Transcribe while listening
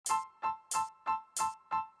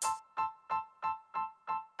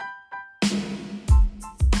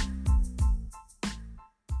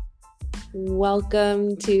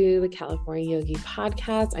Welcome to the California Yogi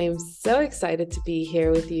Podcast. I am so excited to be here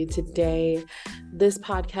with you today. This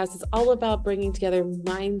podcast is all about bringing together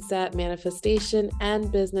mindset, manifestation, and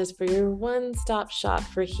business for your one-stop shop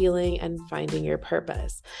for healing and finding your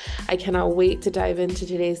purpose. I cannot wait to dive into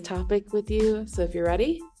today's topic with you. So if you're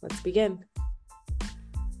ready, let's begin.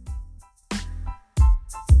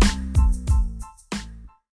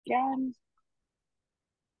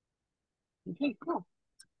 Okay, cool.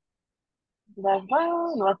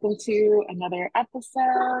 Hello, and welcome to another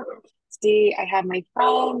episode. Today, I have my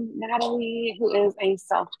friend Natalie, who is a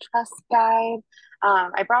self-trust guide.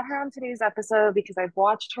 I brought her on today's episode because I've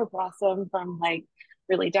watched her blossom from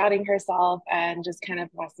really doubting herself and just kind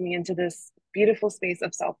of blossoming into this beautiful space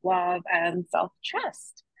of self-love and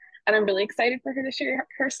self-trust. And I'm really excited for her to share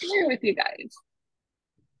her story with you guys.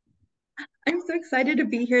 I'm so excited to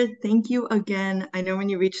be here. Thank you again. I know when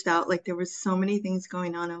you reached out, there were so many things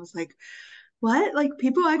going on. I was like, what?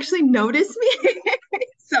 People actually notice me?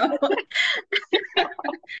 So I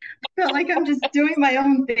felt like I'm just doing my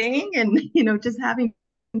own thing and, just having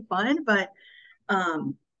fun. But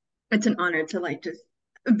it's an honor to just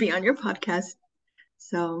be on your podcast.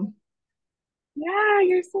 So yeah,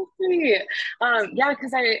 you're so sweet.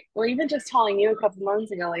 Because even just telling you a couple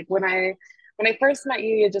months ago, when I first met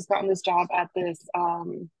you, you had just gotten this job at this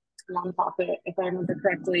nonprofit, if I remember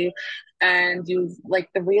correctly, and you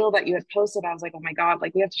the reel that you had posted, I was like, oh my God,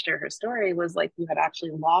 we have to share her story. Was you had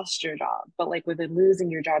actually lost your job, but within losing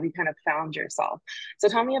your job, you kind of found yourself. So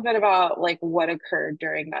tell me a bit about what occurred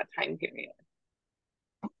during that time period.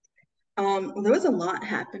 There was a lot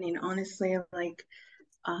happening, honestly.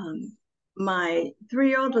 My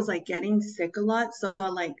 3-year-old was getting sick a lot. So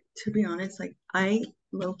to be honest, I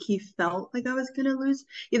low-key felt like I was gonna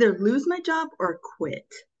either lose my job or quit.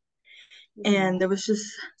 And there was just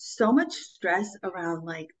so much stress around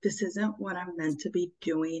this isn't what I'm meant to be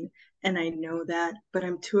doing. And I know that, but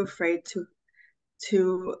I'm too afraid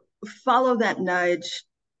to follow that nudge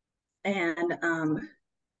and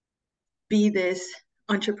be this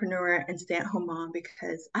entrepreneur and stay-at-home mom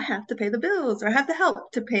because I have to pay the bills or I have to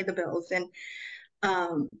help to pay the bills. And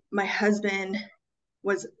my husband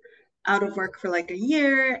was out of work for a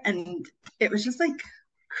year and it was just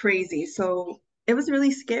crazy. So it was really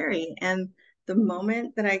scary. And the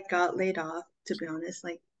moment that I got laid off, to be honest,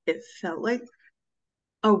 it felt like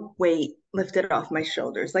a weight lifted off my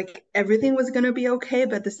shoulders. Everything was going to be okay.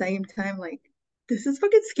 But at the same time, this is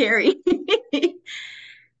fucking scary.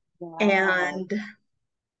 Wow. And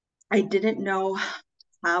I didn't know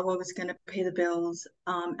how I was going to pay the bills.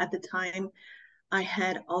 At the time, I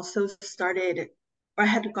had also started, or I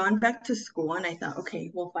had gone back to school, and I thought,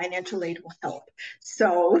 okay, well, financial aid will help.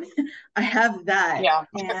 So I have that. Yeah.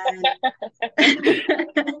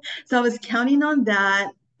 And so I was counting on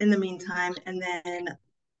that in the meantime. And then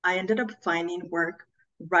I ended up finding work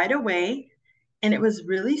right away. And it was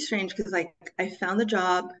really strange because I found the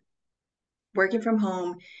job working from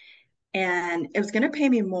home and it was going to pay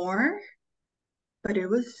me more, but it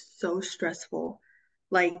was so stressful,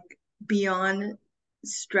 beyond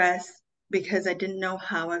stress, because I didn't know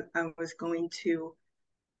how I was going to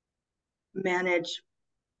manage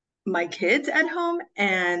my kids at home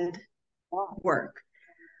and work.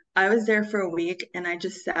 I was there for a week and I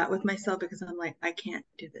just sat with myself because I'm like, I can't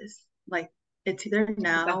do this. It's either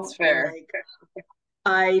now That's fair. or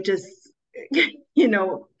I just,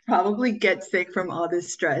 probably get sick from all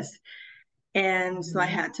this stress. And so I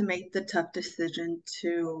had to make the tough decision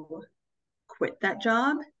to quit that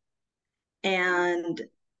job. And,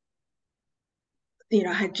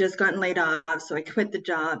 I had just gotten laid off. So I quit the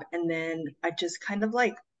job and then I just kind of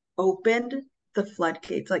opened the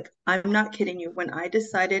floodgates. I'm not kidding you. When I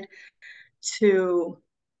decided to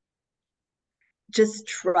just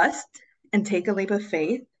trust and take a leap of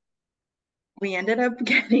faith, we ended up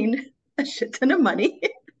getting a shit ton of money.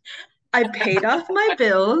 I paid off my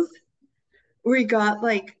bills. We got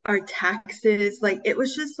our taxes. It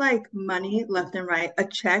was just money left and right. A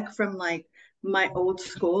check from my old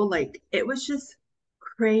school. It was just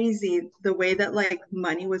crazy the way that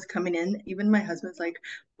money was coming in. Even my husband's like,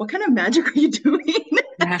 what kind of magic are you doing?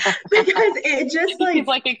 Because it just he's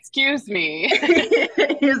like, excuse me.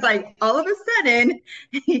 He was like, all of a sudden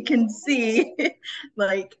he can see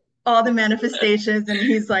all the manifestations and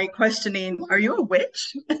he's questioning, are you a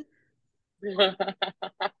witch? Sorry,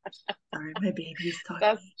 my baby's talking.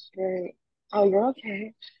 That's great. Oh, you're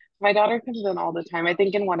okay. My daughter comes in all the time. I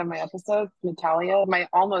think in one of my episodes, Natalia, my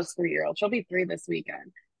almost 3-year-old, she'll be 3 this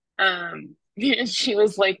weekend. She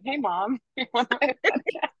was like, "Hey, mom." I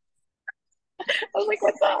was like,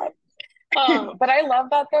 "What's up?" But I love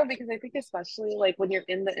that though, because I think especially like when you're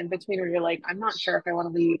in the in between where you're like, I'm not sure if I want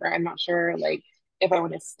to leave or I'm not sure like if I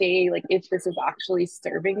want to stay, like if this is actually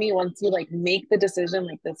serving me, once you like make the decision,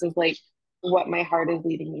 like this is like what my heart is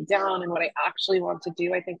leading me down and what I actually want to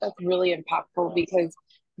do, I think that's really impactful because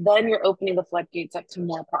then you're opening the floodgates up to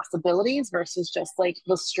more possibilities versus just like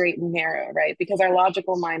the straight and narrow, right? Because our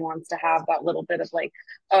logical mind wants to have that little bit of like,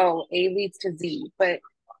 oh, A leads to Z, but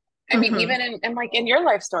I mean, Hmm. even in like in your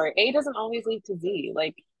life story, A doesn't always lead to Z.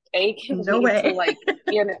 Like A can No lead to way. like,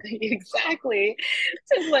 exactly.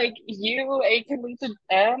 To like you, A can lead to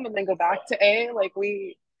M and then go back to A. Like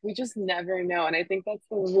we just never know. And I think that's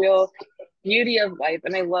the real beauty of life.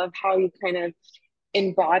 And I love how you kind of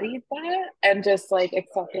embodied that and just like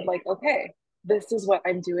accepted like, okay, this is what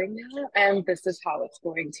I'm doing now and this is how it's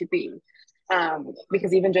going to be.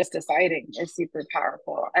 Because even just deciding is super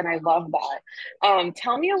powerful and I love that.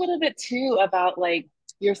 Tell me a little bit too about like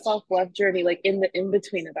your self-love journey, like in the in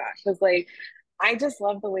between of that, because like I just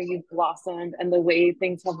love the way you've blossomed and the way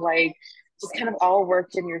things have like just kind of all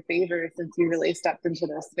worked in your favor since you really stepped into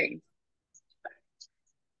this space.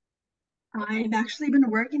 I've actually been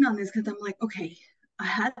working on this because I'm like, okay, I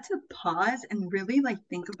had to pause and really like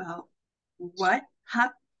think about what how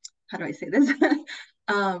do I say this?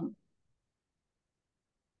 um,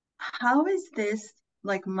 how is this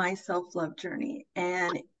like my self-love journey?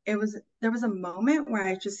 And there was a moment where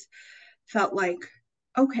I just felt like,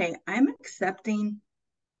 okay, I'm accepting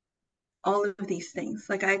all of these things.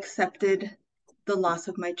 Like I accepted the loss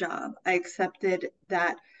of my job. I accepted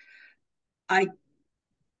that I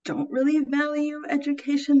don't really value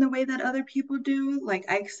education the way that other people do. Like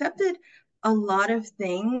I accepted a lot of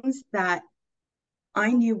things that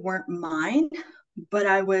I knew weren't mine, but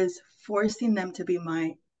I was forcing them to be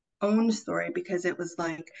my own story because it was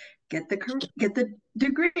like get the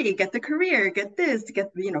degree, get the career, get this,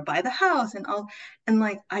 get buy the house and all, and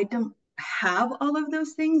like I don't have all of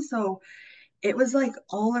those things. So it was like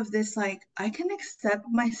all of this, like I can accept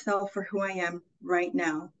myself for who I am right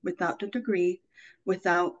now without the degree,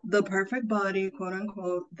 without the perfect body, quote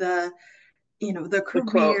unquote, the The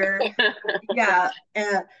quote. career, yeah,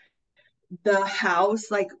 the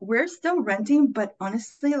house. Like we're still renting, but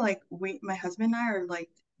honestly, like my husband and I are like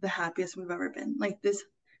the happiest we've ever been. Like this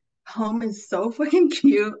home is so fucking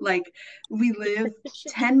cute. Like we live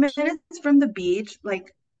 10 minutes from the beach.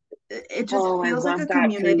 Like it just Oh, I feels like love a that for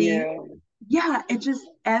community. you. Yeah, it just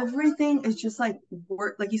everything is just like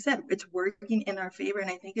work, like you said, it's working in our favor. And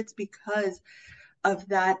I think it's because of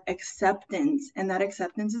that acceptance. And that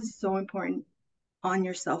acceptance is so important on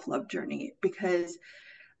your self-love journey because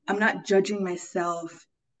I'm not judging myself.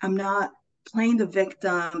 I'm not playing the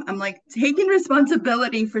victim. I'm like taking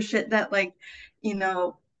responsibility for shit that like, you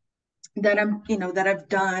know, that I've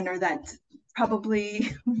done or that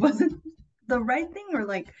probably wasn't the right thing or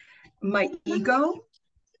like my ego,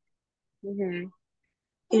 Mhm.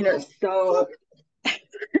 so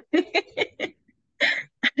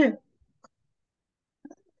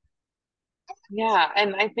Yeah,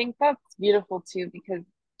 and I think that's beautiful too because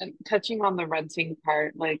touching on the renting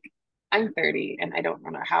part, like I'm 30 and I don't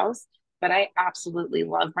rent a house, but I absolutely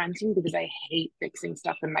love renting because I hate fixing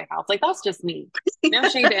stuff in my house. Like that's just me. No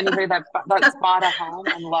shade to anybody that's bought a home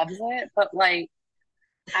and loves it, but like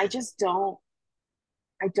I just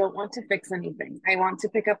I don't want to fix anything. I want to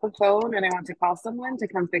pick up a phone and I want to call someone to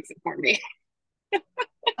come fix it for me.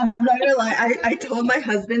 I'm not gonna lie. I told my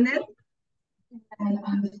husband this and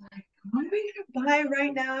I was like, what are we gonna buy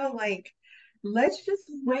right now? Like, let's just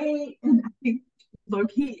wait. And I think low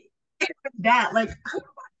key that like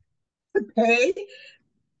pay,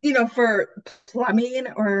 for plumbing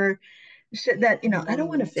or shit that, I don't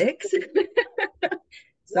want to Right. fix.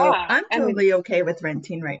 So Yeah, I'm and totally okay with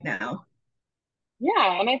renting right now.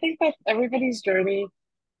 yeah, and I think that everybody's journey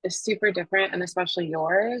is super different and especially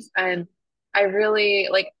yours. And I really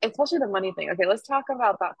like, especially the money thing. Okay, let's talk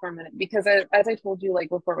about that for a minute because as I told you, like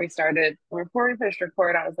before we started, before we finished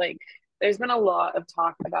record, I was like, there's been a lot of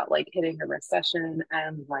talk about like hitting a recession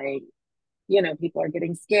and like, people are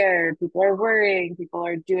getting scared, people are worrying, people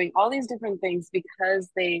are doing all these different things because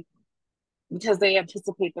they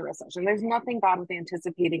anticipate the recession. There's nothing bad with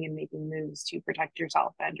anticipating and making moves to protect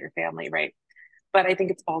yourself and your family, right? But I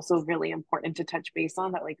think it's also really important to touch base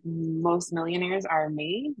on that like most millionaires are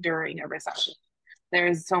made during a recession.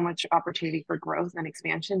 There's so much opportunity for growth and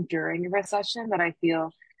expansion during a recession that I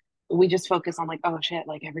feel we just focus on like, oh shit,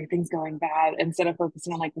 like everything's going bad instead of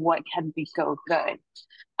focusing on like what can be go good.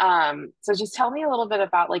 So just tell me a little bit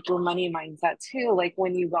about like your money mindset too. Like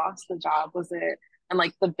when you lost the job, was it and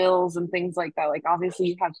like the bills and things like that. Like obviously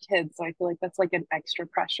you have kids, so I feel like that's like an extra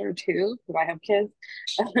pressure too, because I have kids.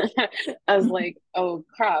 As like, oh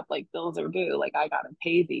crap, like bills are due, like I gotta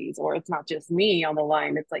pay these, or it's not just me on the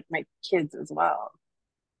line, it's like my kids as well.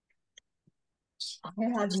 I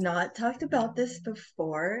have not talked about this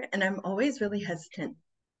before, and I'm always really hesitant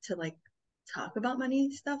to like talk about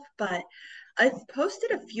money stuff, but I've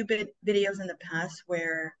posted a few videos in the past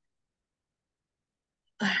where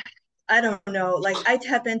I don't know, like I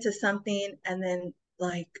tap into something and then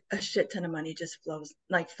like a shit ton of money just flows,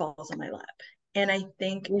 like falls on my lap. And I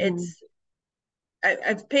think Hmm.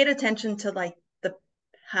 I've paid attention to like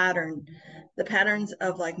pattern, the patterns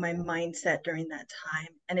of like my mindset during that time.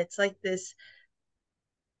 And it's like this,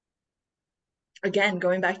 again,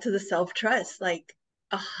 going back to the self-trust, like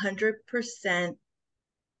 100%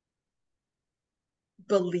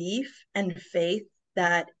 belief and faith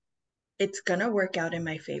that it's gonna work out in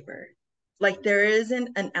my favor. Like there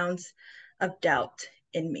isn't an ounce of doubt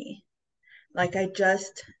in me. Like I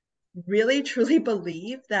just really truly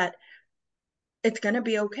believe that it's gonna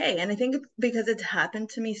be okay. And I think it's because it's happened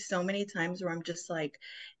to me so many times where I'm just like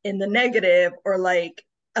in the negative, or like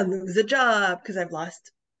I lose a job because I've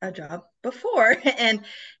lost a job before. And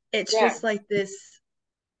it's Yeah, just like this,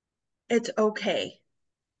 it's okay.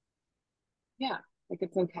 yeah, like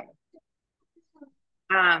it's okay.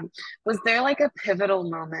 Um, was there like a pivotal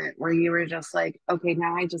moment where you were just like, okay,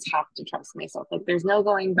 now I just have to trust myself. Like there's no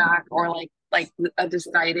going back, or like a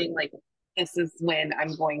deciding like this is when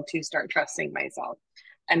I'm going to start trusting myself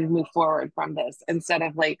and move forward from this, instead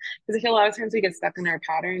of like, because I feel a lot of times we get stuck in our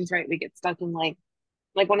patterns, right? We get stuck in like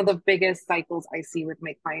one of the biggest cycles I see with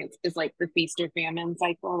my clients is like the feast or famine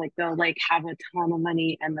cycle. Like they'll like have a ton of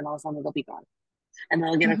money and then all of a sudden it'll be gone, and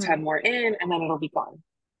they'll get a Mm-hmm. ton more in and then it'll be gone.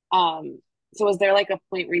 So was there like a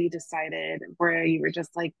point where you decided, where you were just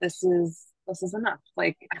like, this is enough.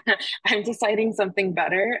 Like I'm deciding something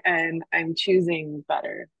better and I'm choosing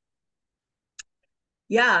better.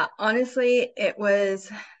 Yeah, honestly, it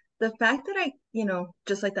was the fact that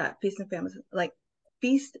just like that, feast and famine, like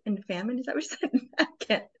feast and famine, is that what you said? I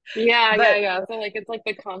can't. Yeah, yeah, But yeah. So like it's like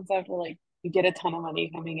the concept where like you get a ton of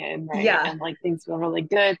money coming in, right? yeah, And like things feel really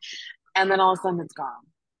good. And then all of a sudden it's gone.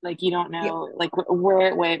 Like you don't yeah, know like where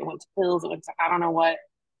it went. It went to pills, it went to I don't know what,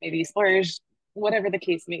 maybe you splurged, whatever the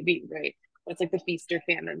case may be, right? It's like the feast or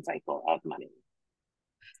famine cycle of money.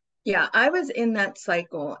 yeah. I was in that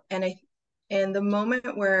cycle, and the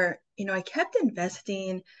moment where, I kept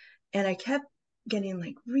investing and I kept getting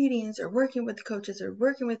like readings or working with coaches or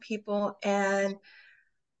working with people, and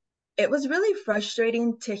it was really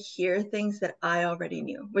frustrating to hear things that I already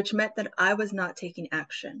knew, which meant that I was not taking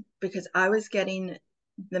action because I was getting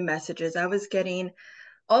the messages, I was getting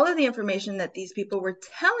all of the information that these people were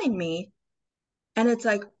telling me. And it's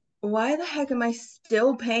like, why the heck am I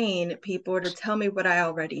still paying people to tell me what I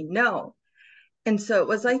already know? And so it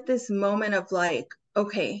was like this moment of like,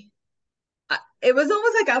 okay, it was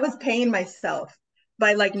almost like I was paying myself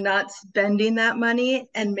by like not spending that money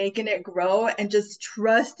and making it grow and just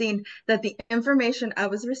trusting that the information I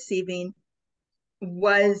was receiving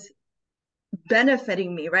was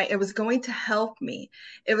benefiting me, right? It was going to help me.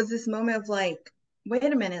 It was this moment of like, wait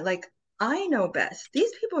a minute, like I know best.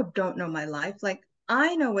 These people don't know my life. Like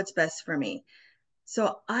I know what's best for me.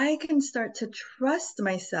 So I can start to trust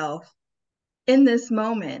myself in this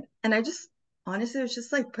moment. And I just honestly it was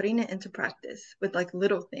just like putting it into practice with like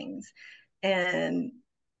little things, and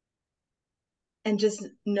just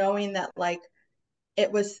knowing that like there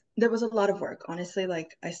was a lot of work. Honestly,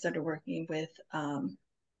 like I started working with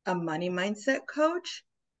a money mindset coach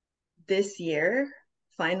this year.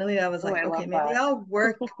 Finally, I was Oh, like, I okay, love maybe that. I'll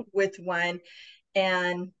work with one.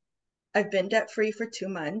 And I've been debt free for 2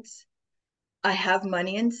 months. I have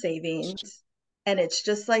money in savings. And it's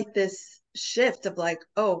just like this shift of like,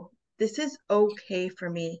 oh, this is okay for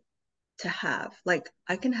me to have. Like,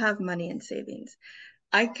 I can have money in savings.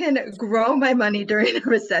 I can grow my money during a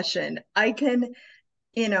recession. I can,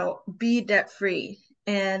 be debt free.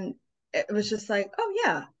 And it was just like, oh,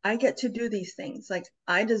 yeah, I get to do these things. Like,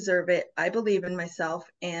 I deserve it. I believe in myself,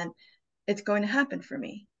 and it's going to happen for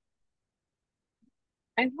me.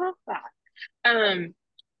 I love that.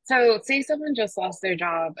 So say someone just lost their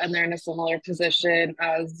job and they're in a similar position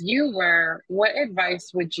as you were, what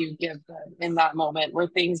advice would you give them in that moment where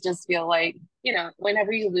things just feel like,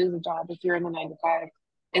 whenever you lose a job, if you're in the 9 to 5,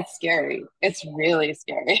 it's scary. It's really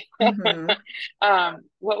scary. Mm-hmm.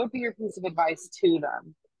 What would be your piece of advice to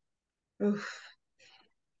them? Oof.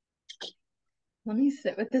 Let me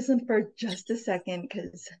sit with this one for just a second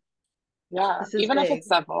because Yeah, this is even if big. it's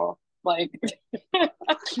simple, like,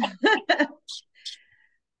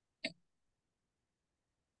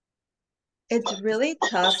 it's really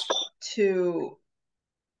tough to,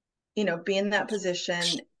 be in that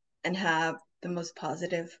position and have the most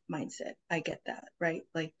positive mindset. I get that, right?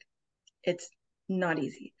 Like it's not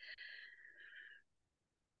easy.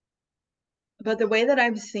 But the way that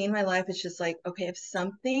I've seen my life is just like, okay, if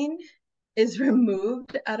something is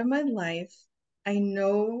removed out of my life, I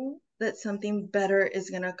know that something better is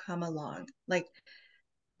going to come along. Like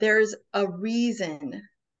there's a reason.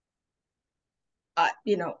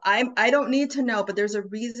 I don't need to know, but there's a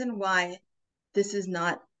reason why this is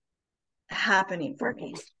not happening for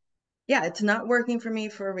Working. me. Yeah, it's not working for me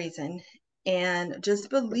for a reason. And just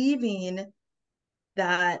believing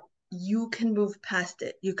that you can move past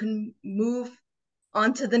it. You can move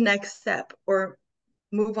on to the next step or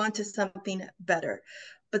move on to something better.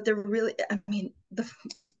 But the really, I mean,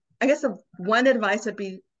 I guess the one advice would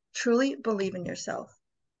be truly believe in yourself.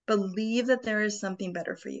 Believe that there is something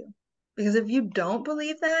better for you. Because if you don't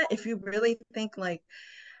believe that, if you really think like,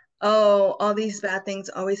 oh, all these bad things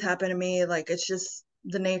always happen to me, like it's just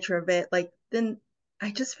the nature of it, like then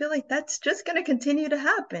I just feel like that's just going to continue to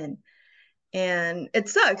happen. And it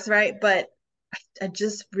sucks, right? But I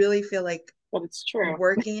just really feel like But it's true.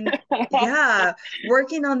 working, yeah,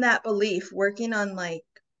 working on that belief, working on like,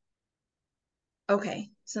 okay,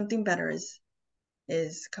 something better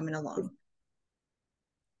is coming along.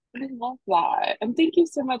 I love that. And thank you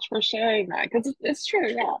so much for sharing that because it's true,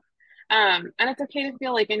 yeah. And it's okay to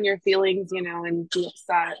feel like in your feelings, and be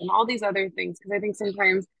upset and all these other things. Because I think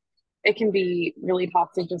sometimes it can be really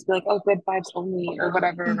tough to just be like, oh, good vibes only or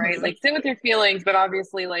whatever, right? Mm-hmm. Like sit with your feelings, but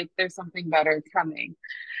obviously like there's something better coming.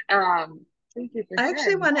 Um, Thank you for I actually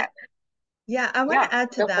sharing want to, that. yeah, I want Yeah, to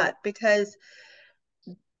add to go for it. that because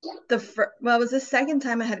well, it was the second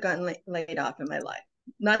time I had gotten laid off in my life.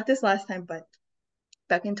 Not this last time, but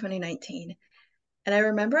back in 2019. And I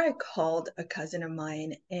remember I called a cousin of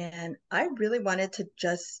mine and I really wanted to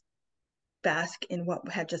just bask in what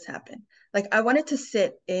had just happened. Like I wanted to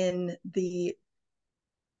sit in the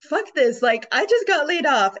fuck this. Like I just got laid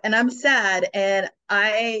off and I'm sad and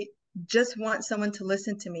I just want someone to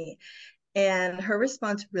listen to me. And her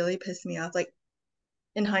response really pissed me off. Like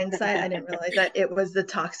in hindsight, I didn't realize that it was the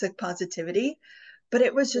toxic positivity, but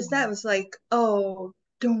it was just that it was like, oh,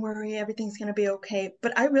 don't worry, everything's gonna be okay.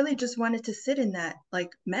 But I really just wanted to sit in that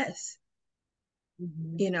like mess,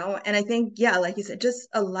 Mhm. And I think, yeah, like you said, just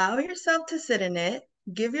allow yourself to sit in it,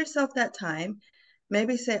 give yourself that time.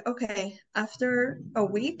 Maybe say, okay, after a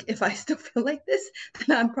week, if I still feel like this,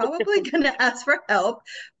 then I'm probably gonna ask for help,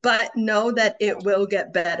 but know that it will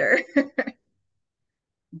get better.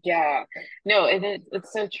 Yeah, no,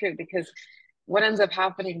 it's so true because what ends up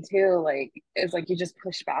happening too, like, is like you just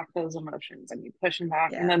push back those emotions and you push them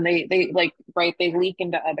back, and Yeah. then they like, right, they leak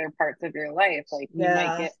into other parts of your life. Like you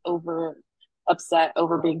might Yeah. get over upset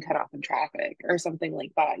over being cut off in traffic or something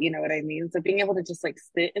like that. You know what I mean? So being able to just like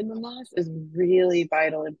sit in the mess is really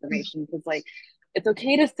vital information because like it's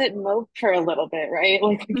okay to sit and mope for a little bit, right?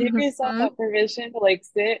 Like give yourself Mhm. that permission to like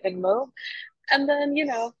sit and mope and then, give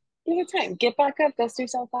it time. Get back up, dust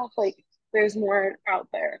yourself off. Like there's more out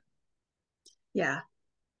there. Yeah.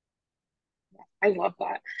 I love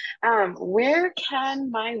that. Where can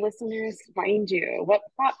my listeners find you? What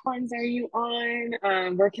platforms are you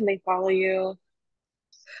on? Where can they follow you?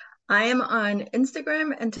 I am on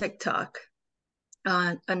Instagram and TikTok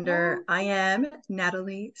under Oh, I am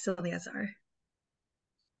Natalie Siliezar.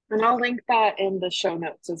 and I'll link that in the show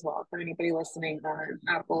notes as well for anybody listening on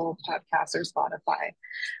Apple Podcasts or Spotify.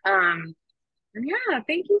 Um, and yeah,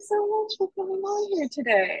 thank you so much for coming on here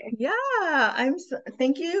today. Yeah,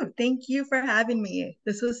 thank you. Thank you for having me.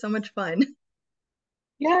 This was so much fun.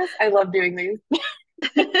 Yes, I love doing these.